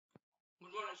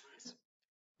morning, students.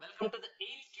 Welcome to the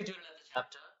 8th tutorial of the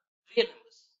chapter Real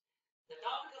Numbers. The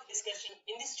topic of discussion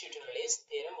in this tutorial is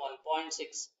Theorem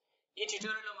 1.6. ఈ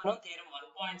tutorial మనం Theorem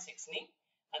 1.6 ని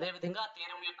అదే విధంగా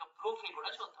theorem యొక్క proof ని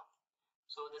కూడా చూద్దాం.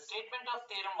 So the statement of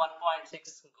Theorem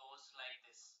 1.6 goes like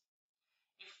this.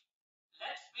 If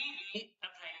let p be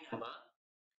a prime number,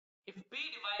 if p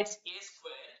divides a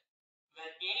square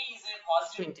where a is a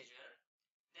positive integer,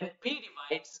 then p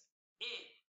divides a.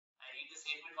 I read the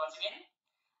statement once again.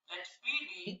 Let p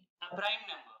be a prime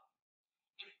number.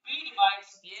 If p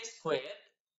divides a square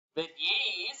where a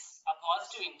is a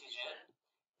positive integer,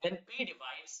 then p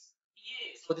divides a.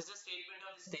 So this is a statement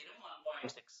of this theorem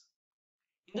 1.6.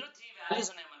 ఇందులో 3 values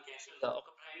ఉన్నాయి మనకి actual గా ఒక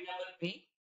prime number p,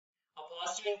 a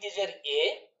positive integer a,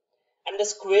 and the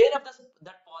square of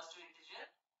that positive integer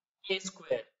a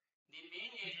square. దీని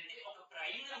meaning ఏంటంటే ఒక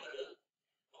prime number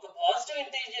ఒక positive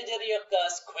integer యొక్క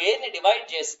స్క్వేర్ ని డివైడ్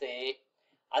చేస్తే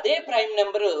అదే ప్రైమ్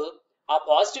నెంబర్ ఆ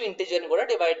పాజిటివ్ ఇంటిజర్ ని కూడా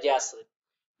డివైడ్ చేస్తుంది.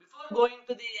 Before going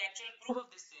to the actual proof of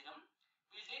this theorem,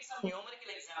 we'll take some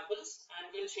numerical examples and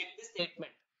we'll check this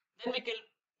statement. Then we can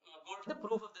go to the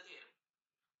proof of the theorem.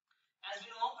 As we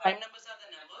know, prime numbers are the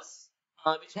numbers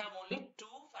which have only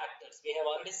two factors. We have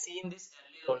already seen this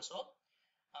earlier also.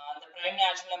 The prime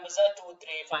natural numbers are 2,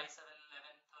 3, 5, 7,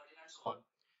 11, 13 and so on.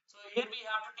 So here we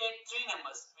have to take three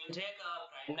numbers. We'll take a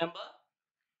prime number,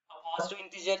 a positive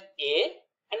integer a,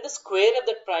 and the square of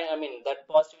that prime, that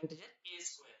positive integer a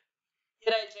square.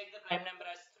 Here I'll take the prime number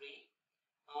as 3,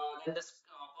 then the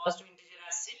positive integer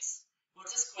as 6.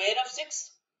 What's the square of 6?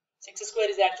 6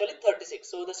 square is actually 36.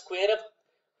 So the square of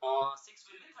 6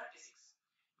 will be 36.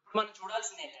 ఇప్పుడు మనం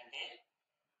చూడాల్సింది ఏంటంటే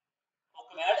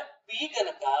ఒకవేళ p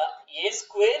కనుక a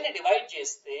square ని divide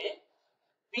చేస్తే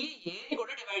p a ని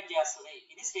కూడా డివైడ్ చేస్తుంది.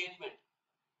 ఇది స్టేట్మెంట్.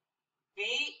 p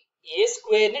a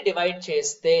స్క్వేర్ ని డివైడ్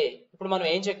చేస్తే ఇప్పుడు మనం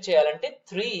ఏం చెక్ చేయాలంటే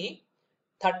 3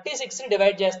 36 ని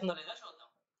డివైడ్ చేస్తుందో లేదో చూద్దాం.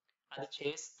 అది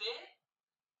చేస్తే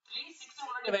 3 6 ని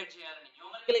కూడా డివైడ్ చేయాలని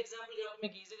న్యూమరికల్ ఎగ్జాంపుల్ కాబట్టి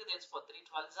మీకు ఈజీగా తెలిసిపోతుంది. 3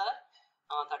 12s are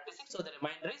 36. So the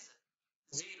remainder is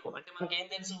 0. అంటే మనకి ఏం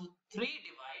తెలుసు? 3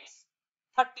 divides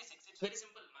 36. It's very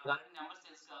simple. మనకు ఆల్రెడీ నెంబర్స్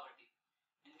తెలుసు కాబట్టి.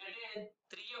 ఎందుకంటే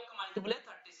 3 యొక్క మల్టిపుల్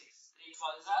 36. 3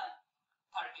 12s are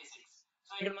 36.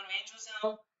 సో ఇక్కడ మనం ఏం చూసాం?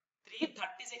 3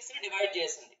 36 ని డివైడ్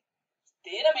చేసింది.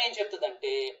 థియరం ఏం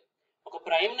చెప్తుందంటే ఒక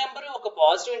ప్రైమ్ నెంబర్ ఒక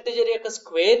పాజిటివ్ ఇంటిజర్ యొక్క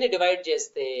స్క్వేర్ ని డివైడ్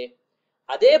చేస్తే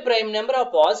అదే ప్రైమ్ నెంబర్ ఆ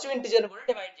పాజిటివ్ ఇంటిజర్ ని కూడా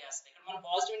డివైడ్ చేస్తుంది. ఇక్కడ మనం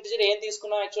పాజిటివ్ ఇంటిజర్ ఏం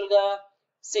తీసుకున్నాం యాక్చువల్ గా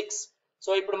 6. సో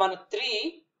ఇప్పుడు మనం 3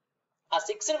 ఆ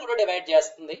 6 ని కూడా డివైడ్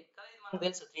చేస్తుంది కదా. ఇది మనకు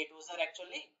తెలుసు. 3 2s are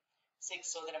actually 6.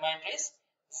 So the remainder is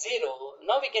 0.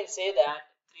 Now we can say that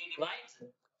 3 divides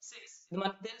 6. ఇది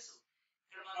మనకు తెలుసు.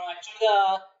 ఇక్కడ మనం యాక్చువల్ గా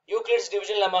యూక్లిడ్స్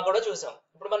డివిజన్ లెమ్మా కూడా చూసాం.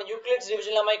 ఇప్పుడు మనం యూక్లిడ్స్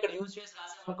డివిజన్ లెమ్మా ఇక్కడ యూజ్ చేసి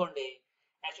రాసాం అనుకోండి.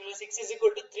 యాక్చువల్ గా 6 is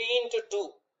equal to 3 into 2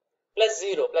 plus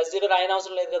 0. Plus 0 రాయన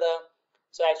అవసరం లేదు కదా.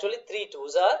 So actually 3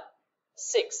 2s are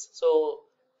 6. So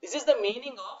this is the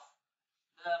meaning of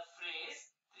the phrase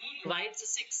 3 divides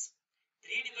 6.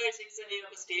 3 divides 6 అనే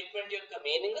ఒక స్టేట్మెంట్ యొక్క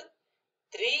మీనింగ్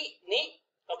 3 ని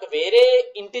ఒక వేరే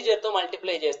ఇంటిజర్ తో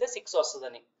మల్టిప్లై చేస్తే 6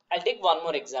 వస్తుందని. I'll take one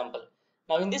more example.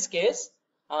 Now in this case,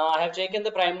 I have taken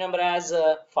the prime number as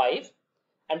 5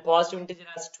 and positive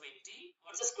integer as 20.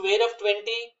 What's the square of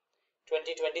 20?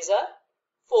 20 20s are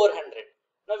 400.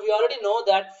 Now we already know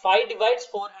that 5 divides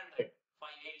 400.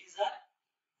 5 80s are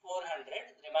 400.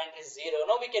 The remainder is 0.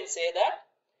 Now we can say that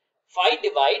 5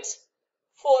 divides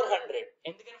 400.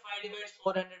 ఎందుకని 5 divides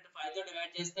 400? 5 తో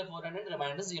divide చేస్తే 400,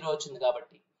 reminder 0 వచ్చింది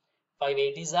కాబట్టి 5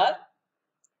 80s are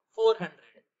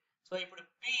 400. So ఇప్పుడు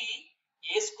p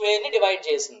a square ని divide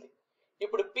చేసింది.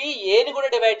 ఇప్పుడు p a ని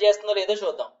కూడా డివైడ్ చేస్తుందో లేదో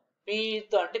చూద్దాం. p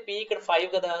తో అంటే p ఇక్కడ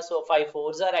 5 కదా. So 5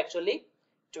 4s are actually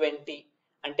 20.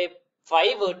 అంటే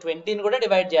 5 20 ని కూడా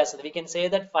డివైడ్ చేస్తుంది. We can say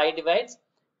that 5 divides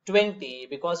 20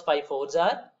 because 5 4s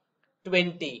are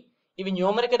 20. ఇవి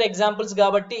న్యూమరికల్ ఎగ్జాంపుల్స్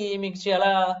కాబట్టి మీకు చాలా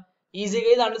ఈజీగా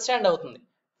ఇది అండర్స్టాండ్ అవుతుంది.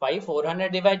 5 400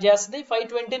 డివైడ్ చేస్తుంది, 5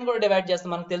 20 ని కూడా డివైడ్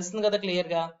చేస్తుంది. మనకు తెలుస్తుంది కదా క్లియర్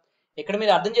గా. ఇక్కడ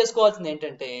మీరు అర్థం చేసుకోవాల్సింది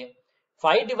ఏంటంటే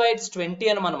 5 divides 20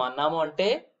 అని మనం అన్నాము అంటే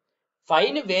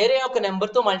 5 ని వేరే ఒక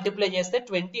నెంబర్ తో మల్టిప్లై చేస్తే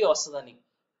 20 వస్తుందని.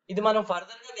 ఇది మనం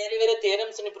ఫర్దర్ గా వేరే వేరే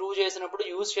థియరమ్స్ ని ప్రూవ్ చేసినప్పుడు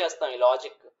యూజ్ చేస్తాం ఈ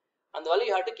లాజిక్. అందువల్ల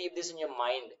you have to keep this in your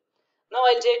mind. Now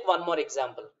I'll take one more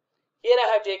example. Here I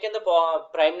have taken the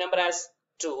prime number as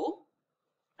 2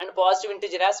 and positive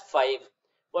integer as 5.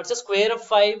 What's the square of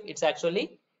 5? It's actually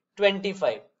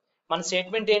 25. మన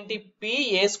statement ఏంటి? p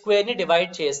a square ని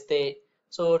divide చేస్తే,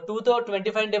 so 2 తో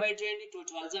 25 ని divide చేయండి. 2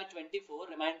 12s are 24.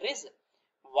 Remainder is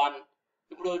 1.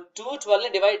 ఇప్పుడు 2 12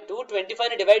 ని divide 2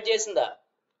 25 ని డివైడ్ చేసిందా?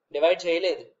 డివైడ్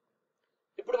చేయలేదు.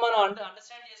 ఇప్పుడు మనం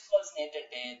అండర్స్టాండ్ చేసుకోవాల్సింది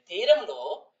ఏంటంటే థియరం లో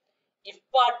ఇఫ్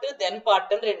పార్ట్ దెన్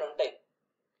పార్ట్ అని రెండు ఉంటాయి.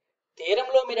 థీరం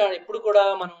లో మీరు ఎప్పుడు కూడా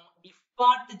మనం ఇఫ్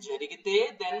పార్ట్ జరిగితే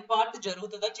దెన్ పార్ట్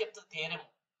జరుగుతుందని చెప్తుంది theorem.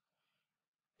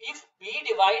 If p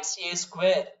divides a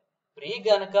square, p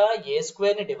గనక a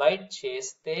స్క్వేర్ ని డివైడ్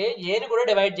చేస్తే a ని కూడా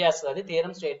డివైడ్ చేస్తుంది, అది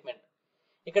థీరం స్టేట్మెంట్.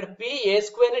 ఇక్కడ p a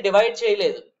స్క్వేర్ ని డివైడ్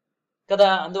చేయలేదు కదా,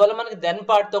 అందువల్ల మనకి దెన్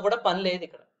పార్ట్ తో కూడా పని లేదు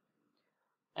ఇక్కడ.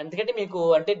 ఎందుకంటే మీకు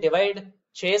అంటే డివైడ్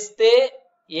చేస్తే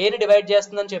a ని డివైడ్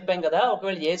చేస్తుందని చెప్పాం కదా,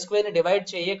 ఒకవేళ a స్క్వేర్ ని డివైడ్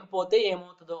చేయకపోతే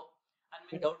ఏమవుతుందో అని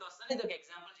మీకు డౌట్ వస్తుంది. ఇది ఒక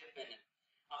ఎగ్జాంపుల్ చెప్పాను.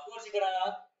 ఆఫ్ కోర్స్ ఇక్కడ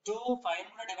 2 5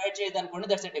 కూడా డివైడ్ చేయదు అనుకోండి,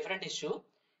 దట్స్ ఎ డిఫరెంట్ ఇష్యూ.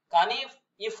 కానీ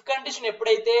ఇఫ్ కండిషన్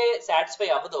ఎప్పుడైతే సాటిస్ఫై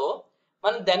అవ్వదో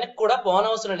మనం దానికి కూడా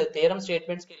పోనవసరం లేదు. థీరం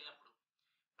స్టేట్మెంట్స్ కి వెళ్ళినప్పుడు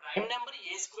ప్రైమ్ నెంబర్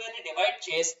ఏ స్క్వేర్ ని డివైడ్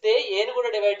చేస్తే ఏ ని కూడా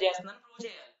డివైడ్ చేస్తుందని ప్రూవ్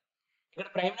చేయాలి. ఇక్కడ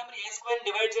ప్రైమ్ నెంబర్ ఏ స్క్వేర్ ని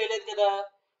డివైడ్ చేయలేదు కదా,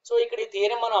 సో ఇక్కడ ఈ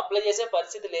థీరం మనం అప్లై చేసే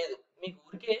పరిస్థితి లేదు. మీకు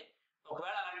ఊరికే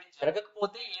ఒకవేళ అలాంటి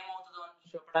జరగకపోతే ఏమవుతుందో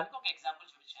అని చెప్పడానికి ఒక ఎగ్జాంపుల్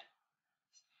చూపించాను.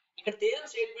 ఇక్కడ థీరం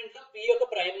స్టేట్మెంట్ లో p యొక్క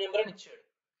ప్రైమ్ నెంబర్ అని ఇచ్చాడు.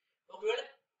 ఒకవేళ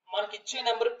మనకి ఇచ్చే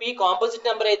నెంబర్ p కాంపోజిట్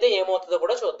నెంబర్ అయితే ఏమవుతుందో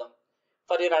కూడా చూద్దాం.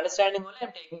 For your understanding only, I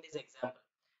am taking this example.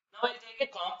 Now I will take a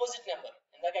composite number.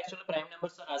 In that actually prime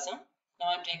numbers are awesome. Now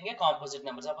I am taking a composite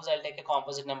number. Suppose I will take a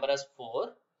composite number as 4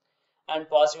 and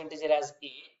positive integer as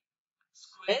a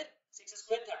square, 6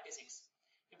 square 36.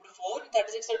 ఇప్పుడు 4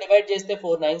 36 తో divide చేస్తే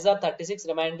 4 9s are 36,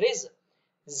 remainder is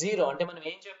 0. అంటే మనం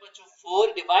ఏం చెప్పొచ్చు, 4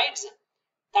 divides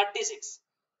 36.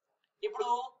 ఇప్పుడు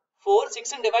 4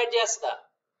 6 ని divide చేస్తుందా,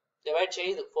 డివైడ్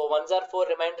చేయదు. 4 1s are 4,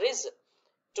 remainder is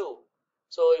 2.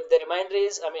 So if the remainder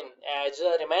is, as the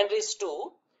remainder is 2,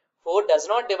 4 does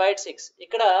not divide 6.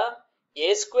 ఇక్కడ a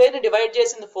స్క్వేర్ ని డివైడ్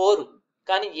చేసింది 4,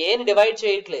 కానీ a ని డివైడ్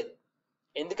చేయట్లేదు.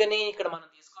 ఎందుకని, ఇక్కడ మనం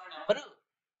తీసుకున్న నెంబర్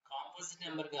కాంపోజిట్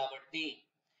నెంబర్ కాబట్టి.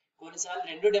 కొన్నిసార్లు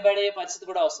రెండు డివైడ్ అయ్యే పరిస్థితి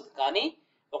కూడా వస్తుంది. కానీ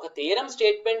ఒక థీరం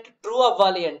స్టేట్మెంట్ ట్రూ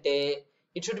అవ్వాలి అంటే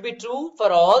it should be true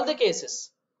for all the cases.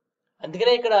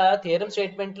 అందుకనే ఇక్కడ థీరం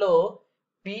స్టేట్మెంట్ లో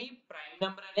p ప్రైమ్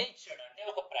నెంబర్ అనే ఇచ్చాడు. అంటే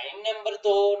ఒక ప్రైమ్ నెంబర్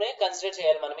తోనే కన్సిడర్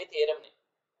చేయాలి మనం ఈ థీరం ని.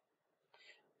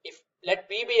 If let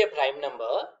p be a prime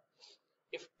number,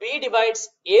 if p divides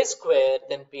a square,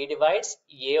 then p divides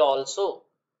a also.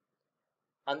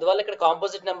 అందువల్ల ఇక్కడ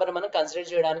కాంపోజిట్ నెంబర్ మనం కన్సిడర్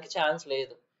చేయడానికి ఛాన్స్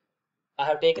లేదు. I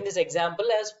have taken this example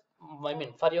as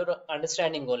for your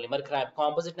understanding only. మరి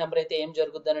composite number అయితే ఏం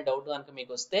జరుగుతుంది అనే డౌట్ కనుక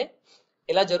మీకు వస్తే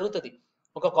ఇలా జరుగుతుంది.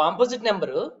 ఒక కాంపోజిట్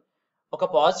నెంబర్ ఒక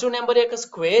పాజిటివ్ నెంబర్ యొక్క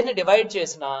స్క్వేర్ ని డివైడ్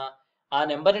చేసినా ఆ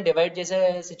నెంబర్ ని డివైడ్ చేసే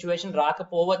సిచ్యువేషన్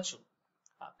రాకపోవచ్చు,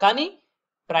 కానీ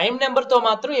ప్రైమ్ నెంబర్ తో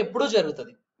మాత్రం ఎప్పుడూ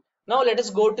జరుగుతుంది. Now let us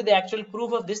go to the actual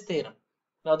proof of this theorem.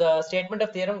 Now the statement of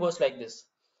theorem goes like this.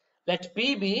 Let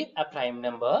p be a prime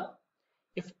number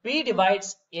if p divides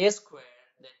a square,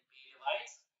 then p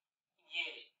divides a.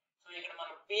 So ఇక్కడ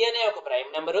మనం p అనే ఒక prime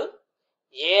number,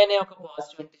 a అనే ఒక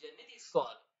positive integer ని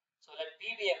తీసుకోవాలి. So let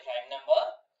p be a prime number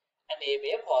and a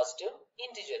be a positive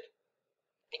integer.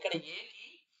 ఇక్కడ a కి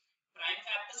ప్రైమ్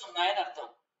ఫ్యాక్టర్స్ ఉన్నాయని అర్థం.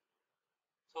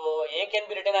 So a can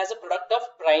be written as a product of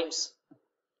primes.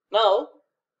 Now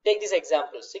take this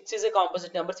example. 6 is a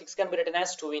composite number. 6 can be written as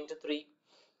 2 into 3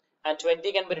 and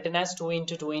 20 can be written as 2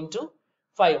 into 2 into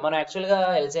 5. మనం actual గా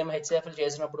LCM HCF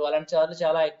చేసినప్పుడు అలాంటి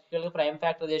చాలా actual గా prime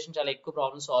factorisation చాలా ఎక్కువ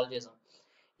problems solve చేసాం.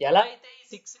 ఎలా అయితే ఈ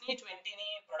 6 ని 20 ని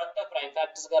ప్రొడక్ట్ ఆఫ్ ప్రైమ్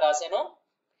ఫ్యాక్టర్స్ గా రాసానో,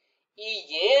 ఈ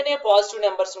a అనే పాజిటివ్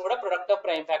నెంబర్స్ ని కూడా ప్రొడక్ట్ ఆఫ్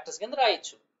ప్రైమ్ ఫ్యాక్టర్స్ కింద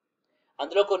రాయొచ్చు.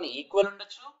 అందులో కొన్ని ఈక్వల్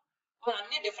ఉండొచ్చు,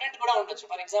 అన్ని డిఫరెంట్ కూడా ఉండొచ్చు.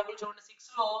 ఫర్ ఎగ్జాంపుల్ చూడండి, 6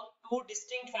 లో 2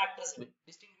 distinct factors,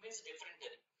 distinct means different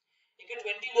అని. ఇక్కడ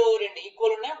 20 లో 2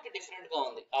 ఈక్వల్ ఉన్నాయి, ఒకటి డిఫరెంట్ గా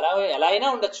ఉంది. అలా ఎలా అయినా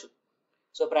ఉండొచ్చు.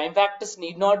 So prime factors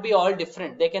need not be all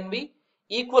different, they can be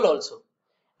equal also.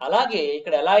 అలాగే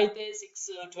ఇక్కడ ఎలా అయితే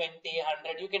 6 20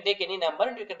 100 you can take any number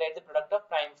and you can write the product of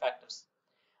prime factors.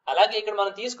 అలాగే ఇక్కడ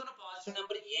మనం తీసుకున్న పాజిటివ్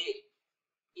నెంబర్ a,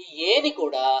 ఈ a ని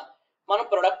కూడా మనం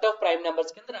ప్రొడక్ట్ ఆఫ్ ప్రైమ్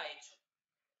నెంబర్స్ కింద రాయొచ్చు.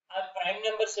 ఆ prime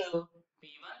numbers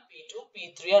p1 p2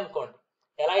 p3 అనుకోండి.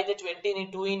 ఎలా అయితే 20 ని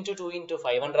 2 into 2 into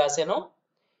 5 అని రాసానో,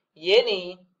 a ని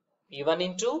p1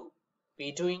 into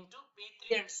p2 into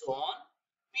p3 and so on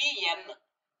pn.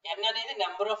 n అనేది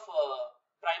నెంబర్ ఆఫ్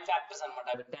ప్రైమ్ ఫ్యాక్టర్స్ అన్నమాట.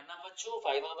 అవి 10 అవ్వచ్చు,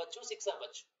 5 అవ్వచ్చు, 6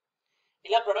 అవ్వచ్చు.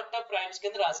 ఇలా ప్రొడక్ట్ ఆఫ్ ప్రైమ్స్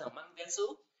కింద రాసాం. మనకు తెలుసు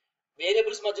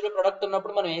వేరియబుల్స్ మధ్యలో ప్రొడక్ట్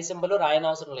ఉన్నప్పుడు మనం ఏ సింబల్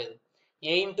రాయనవసరం లేదు.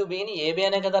 a into b ని ab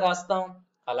అనే కదా రాస్తాం.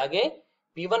 అలాగే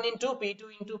p1 into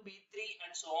p2 into p3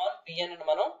 and so on pn అని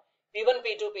మనం p1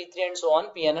 p2 p3 and so on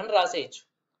pn అని రాసేయచ్చు.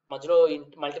 మధ్యలో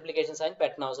మల్టిప్లికేషన్ సైన్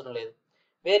పెట్టన అవసరం లేదు.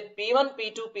 Wear p1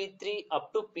 p2 p3 up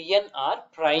to pn are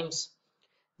primes.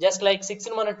 Just like 6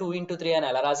 ని మనం 2 into 3 అని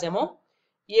ఎలా రాసామో,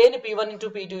 a ని p1 into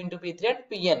p2 into p3 and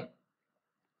pn.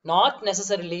 Not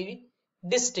necessarily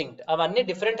distinct, అవన్నీ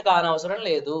డిఫరెంట్ కానవసరం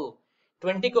లేదు.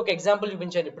 20కి ఒక ఎగ్జాంపుల్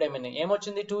చూపించాను ఇప్పుడు.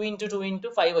 ఏమొచ్చింది, 2 into 2 into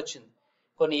 5 వచ్చింది.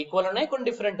 కొన్ని ఈక్వల్ ఉన్నాయి, కొన్ని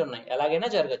డిఫరెంట్ ఉన్నాయి, ఎలాగైనా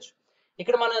జరగచ్చు.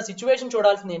 ఇక్కడ మన సిచ్యువేషన్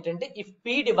చూడాల్సింది ఏంటంటే, if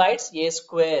p divides a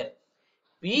square,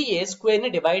 p a square ని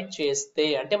డివైడ్ చేస్తే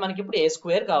అంటే మనకి ఇప్పుడు a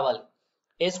స్క్వేర్ కావాలి.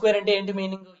 a స్క్వేర్ అంటే ఏంటి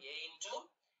meaning? a into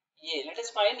a. Let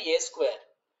us find a square.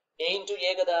 a into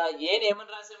a కదా, a ని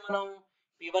ఏమని రాసాం మనం?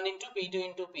 p1 into p2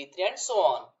 into p3 and so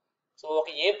on. So ఒక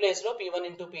a ప్లేస్ లో p1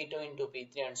 into p2 into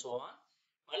p3 and so on.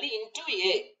 మళ్ళీ into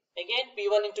a again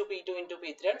p1 into p2 into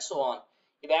p3 and so on.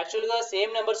 ఇవి actual గా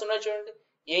same numbers ఉన్నాయి చూడండి.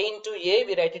 a into a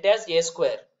we right it as a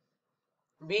square.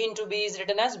 b into b is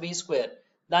written as b square.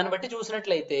 దాన్ని బట్టి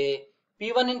చూసినట్లయితే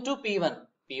p1 into p1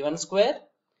 p1 square,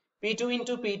 p2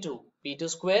 into p2 p2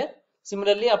 square,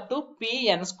 similarly up to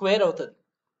pn square అవుతుంది.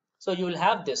 So you will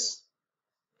have this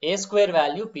a square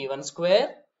value p1 square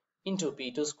into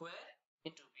p2 square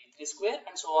into p3 square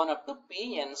and so on up to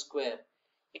pn square.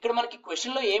 ఇక్కడ మనకి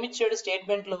question లో ఏమి ఇచ్చాడు?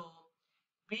 Statement లో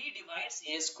p divides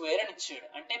a square అని ఇచ్చాడు.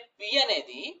 అంటే p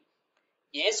అనేది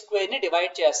a స్క్వేర్ ని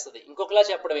డివైడ్ చేస్తుంది. ఇంకొకలా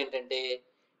చెప్పడం ఏంటంటే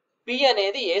p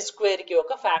అనేది a స్క్వేర్ కి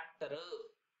ఒక ఫ్యాక్టర్.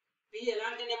 p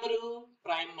ఎలాంటి నెంబరు?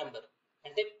 Prime number.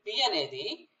 అంటే p అనేది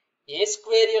a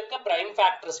స్క్వేర్ యొక్క ప్రైమ్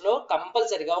ఫ్యాక్టర్స్ లో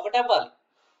కంపల్సరీగా ఒకటి అవ్వాలి.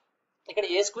 ఇక్కడ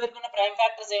a స్క్వేర్ కి ఉన్న ప్రైమ్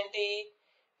ఫ్యాక్టర్స్ ఏంటి?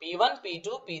 p1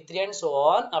 p2 p3 and so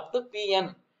on up to pn.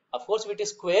 Of course వీటి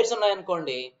స్క్వేర్స్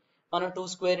ఉన్నాయనుకోండి, మనం 2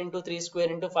 square into 3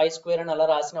 square into 5 square అని అలా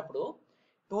రాసినప్పుడు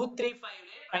 2 3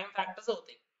 5 ప్రైమ్ ఫ్యాక్టర్స్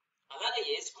అవుతాయి. అలాగే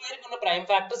a స్క్వేర్ కి ఉన్న ప్రైమ్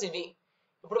ఫ్యాక్టర్స్ ఇవి.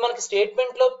 ఇప్పుడు మనకి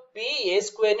స్టేట్మెంట్ లో p a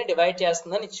స్క్వేర్ ని డివైడ్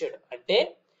చేస్తుందని ఇచ్చాడు. అంటే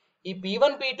ఈ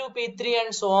p1 p2 p3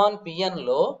 and so on pn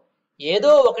లో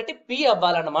ఏదో ఒకటి p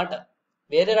అవ్వాలన్నమాట.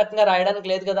 వేరే రకంగా రాయడానికి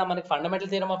లేదు కదా. మనకి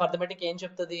ఫండమెంటల్ థియరమ్ ఆఫ్ అర్థమెటిక్ ఏం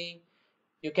చెప్తుంది?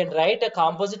 You can write a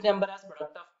composite number as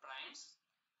product of primes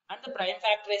and the prime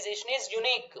factorization is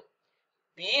unique.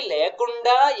 p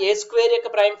లేకుండా a స్క్వేర్ యొక్క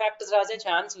ప్రైమ్ ఫ్యాక్టర్స్ రాసే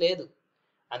ఛాన్స్ లేదు.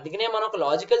 అందుకనే మనం ఒక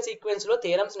లాజికల్ సీక్వెన్స్ లో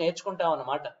థియరమ్స్ నేర్చుకుంటాం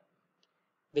అన్నమాట.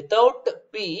 Without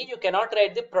p you cannot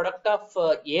write the product of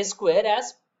a square as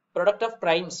product of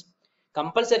primes.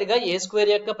 కంపల్సరీగా a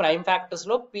స్క్వేర్ యొక్క ప్రైమ్ ఫ్యాక్టర్స్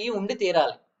లో p ఉండి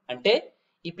తీరాలి. అంటే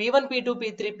ఈ p1 p2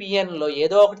 p3 pn లో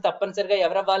ఏదో ఒకటి తప్పనిసరిగా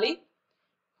ఎవరు అవ్వాలి?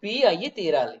 p అయ్యి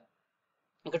తీరాలి.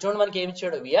 ఇక్కడ చూడండి మనకి ఏమి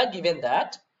ఇచ్చాడు? we are given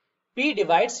that p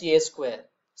divides a square.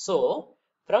 So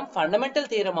from fundamental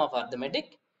theorem of arithmetic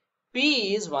p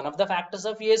is one of the factors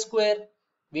of a square.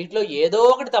 వీటిలో ఏదో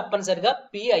ఒకటి తప్పనిసరిగా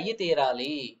p అయ్యి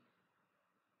తీరాలి.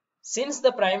 Since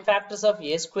the prime factors of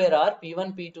a square are p1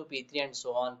 p2 p3 and so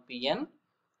on pn,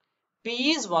 p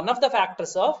is one of the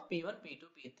factors of p1 p2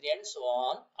 p3 and so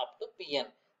on up to pn.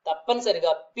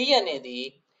 తప్పనిసరిగా p అనేది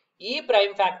ఈ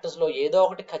prime factors లో ఏదో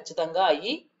ఒకటి ఖచ్చితంగా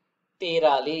అయ్యి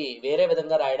తీరాలి. వేరే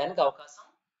విధంగా రాయడానికి అవకాశం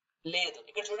లేదు.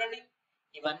 ఇక్కడ చూడండి,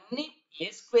 ఇవన్నీ a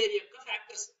స్క్వేర్ యొక్క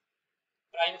ఫ్యాక్టర్స్,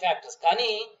 ప్రైమ్ ఫ్యాక్టర్స్.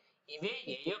 కానీ ఇవే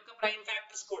a యొక్క ప్రైమ్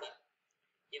ఫ్యాక్టర్స్ కూడా.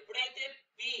 ఎప్పుడైతే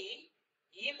p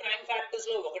ఈ ప్రైమ్ ఫ్యాక్టర్స్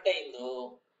లో ఒకటైందో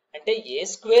అంటే a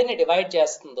స్క్వేర్ ని డివైడ్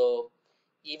చేస్తుందో,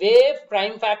 ఇవే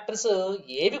ప్రైమ్ ఫ్యాక్టర్స్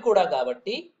ఏవి కూడా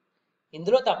కాబట్టి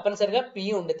ఇందులో తప్పనిసరిగా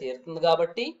p ఉండి తీరుతుంది.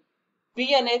 కాబట్టి p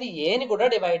అనేది a ని కూడా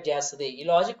డివైడ్ చేస్తుంది. ఈ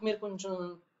లాజిక్ మీరు కొంచెం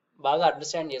బాగా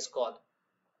అండర్స్టాండ్ చేసుకోవాలి.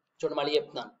 చూడండి మళ్ళీ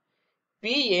చెప్తున్నాను.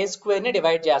 p a స్క్వేర్ ని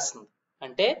డివైడ్ చేస్తుంది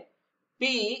అంటే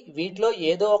p వీటిలో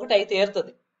ఏదో ఒకటి అయితే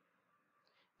తీరుతుంది.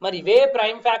 మరి ఇవే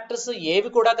ప్రైమ్ ఫ్యాక్టర్స్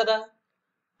ఏవి కూడా కదా,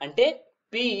 అంటే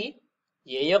p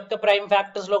a యొక్క ప్రైమ్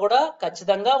ఫ్యాక్టర్స్ లో కూడా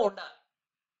ఖచ్చితంగా ఉండాలి.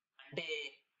 అంటే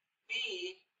p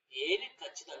a ని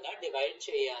ఖచ్చితంగా డివైడ్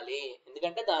చేయాలి,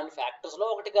 ఎందుకంటే దాని ఫ్యాక్టర్స్ లో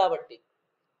ఒకటి కాబట్టి.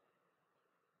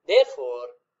 Therefore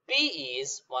p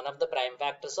is one of the prime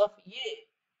factors of a.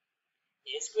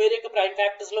 a square యొక్క ప్రైమ్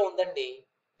ఫ్యాక్టర్స్ లో ఉందండి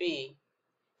p,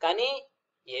 కానీ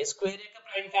a స్క్వేర్ యొక్క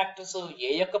ప్రైమ్ ఫ్యాక్టర్స్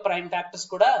a యొక్క ప్రైమ్ ఫ్యాక్టర్స్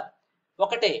కూడా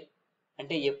ఒకటే.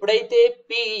 అంటే ఎప్పుడైతే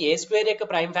p a స్క్వేర్ యొక్క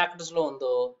ప్రైమ్ ఫ్యాక్టర్స్ లో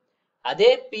ఉందో అదే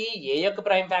p a యొక్క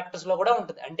ప్రైమ్ ఫ్యాక్టర్స్ లో కూడా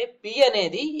ఉంటుంది. అంటే p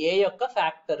అనేది a యొక్క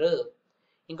ఫ్యాక్టర్.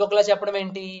 ఇంకొకలా చెప్పడం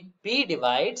ఏంటి? p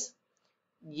divides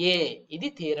a. ఇది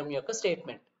థియరం యొక్క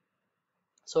స్టేట్మెంట్.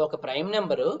 సో ఒక ప్రైమ్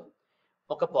నెంబరు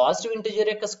ఒక పాజిటివ్ ఇంటిజర్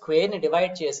యొక్క స్క్వేర్ ని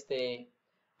డివైడ్ చేస్తే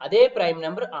అదే ప్రైమ్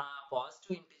నెంబర్ ఆ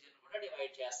పాజిటివ్ ఇంటిజర్ కూడా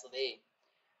డివైడ్ చేస్తుంది.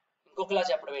 ఇంకొకలా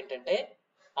చెప్పడం ఏంటంటే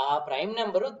ఆ ప్రైమ్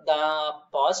నెంబరు దా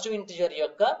పాజిటివ్ ఇంటిజర్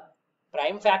యొక్క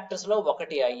ప్రైమ్ ఫ్యాక్టర్స్ లో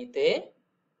ఒకటి అయితే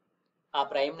ఆ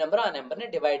ప్రైమ్ నెంబర్ ఆ నెంబర్ ని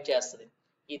డివైడ్ చేస్తుంది.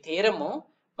 ఈ థియరము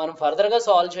మనం ఫర్దర్ గా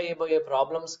సాల్వ్ చేయబోయే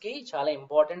ప్రాబ్లమ్స్ కి చాలా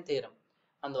ఇంపార్టెంట్ థియరం.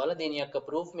 అందువల్ల దీని యొక్క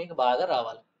ప్రూఫ్ మీకు బాగా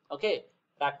రావాలి. Okay,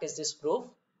 practice this proof.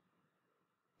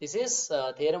 This is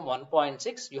theorem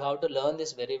 1.6. You have to learn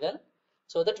this very well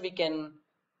so that we can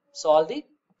solve the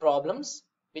problems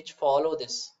which follow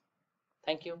this.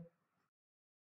 Thank you.